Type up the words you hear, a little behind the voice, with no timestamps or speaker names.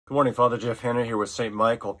Good morning, Father Jeff Henry here with St.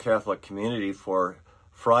 Michael Catholic Community for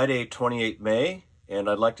Friday, 28 May, and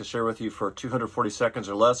I'd like to share with you for 240 seconds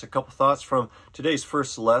or less a couple thoughts from today's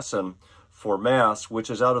first lesson for Mass, which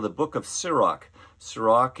is out of the book of Sirach.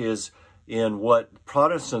 Sirach is in what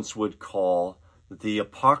Protestants would call the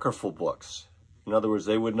apocryphal books. In other words,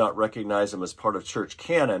 they would not recognize them as part of church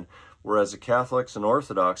canon, whereas the Catholics and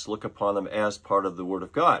Orthodox look upon them as part of the Word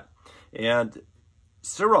of God. And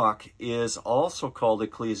Sirach is also called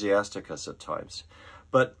Ecclesiasticus at times.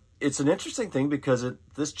 But it's an interesting thing because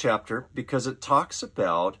this chapter it talks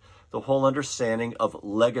about the whole understanding of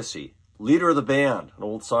legacy. Leader of the band, an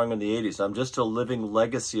old song in the 80s. I'm just a living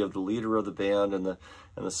legacy of the leader of the band, and the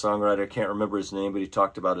songwriter, I can't remember his name, but he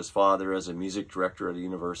talked about his father as a music director at a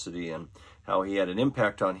university and how he had an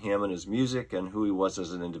impact on him and his music and who he was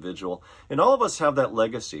as an individual. And all of us have that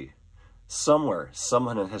legacy. Somewhere,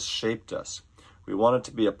 someone has shaped us. We want it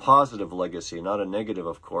to be a positive legacy, not a negative,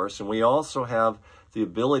 of course. And we also have the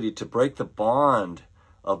ability to break the bond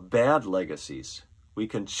of bad legacies. We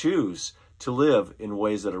can choose to live in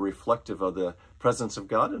ways that are reflective of the presence of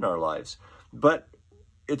God in our lives. But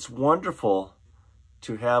it's wonderful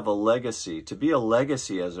to have a legacy, to be a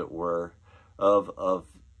legacy, as it were, of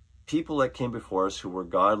people that came before us who were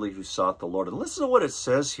godly, who sought the Lord. And listen to what it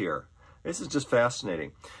says here. This is just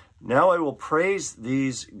fascinating. Now I will praise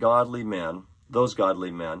these godly men, those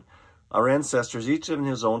godly men, our ancestors, each in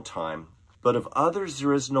his own time, but of others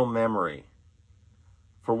there is no memory.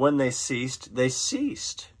 For when they ceased,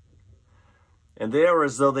 and they are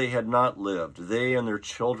as though they had not lived, they and their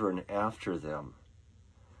children after them.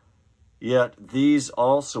 Yet these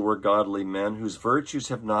also were godly men whose virtues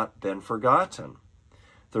have not been forgotten.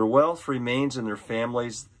 Their wealth remains in their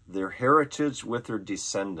families, their heritage with their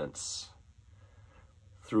descendants.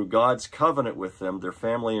 Through God's covenant with them, their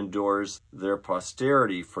family endures their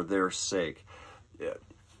posterity for their sake.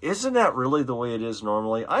 Isn't that really the way it is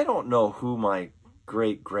normally? I don't know who my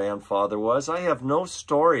great-grandfather was. I have no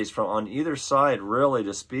stories from on either side really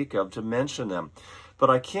to speak of, to mention them. But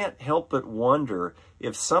I can't help but wonder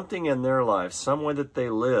if something in their life, some way that they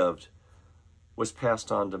lived, was passed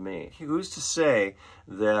on to me. Who's to say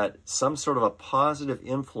that some sort of a positive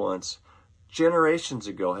influence generations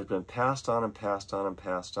ago had been passed on and passed on and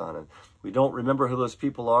passed on, and we don't remember who those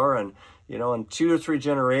people are, and in 2 or 3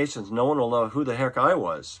 generations no one will know who the heck I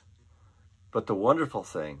was. But the wonderful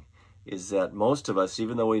thing is that most of us,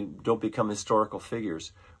 even though we don't become historical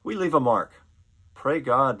figures, we leave a mark. Pray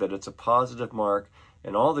God that it's a positive mark,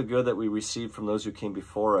 and all the good that we receive from those who came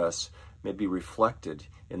before us may be reflected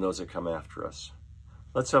in those that come after us.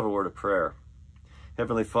 Let's have a word of prayer.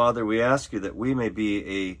 Heavenly Father, we ask you that we may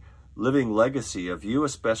be a living legacy of you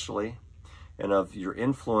especially, and of your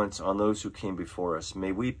influence on those who came before us.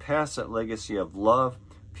 May we pass that legacy of love,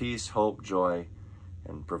 peace, hope, joy,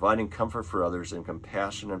 and providing comfort for others, and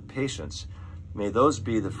compassion and patience. May those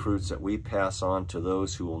be the fruits that we pass on to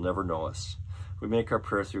those who will never know us. We make our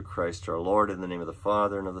prayer through Christ our Lord, in the name of the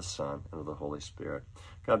Father, and of the Son, and of the Holy Spirit.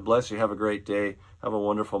 God bless you. Have a great day. Have a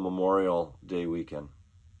wonderful Memorial Day weekend.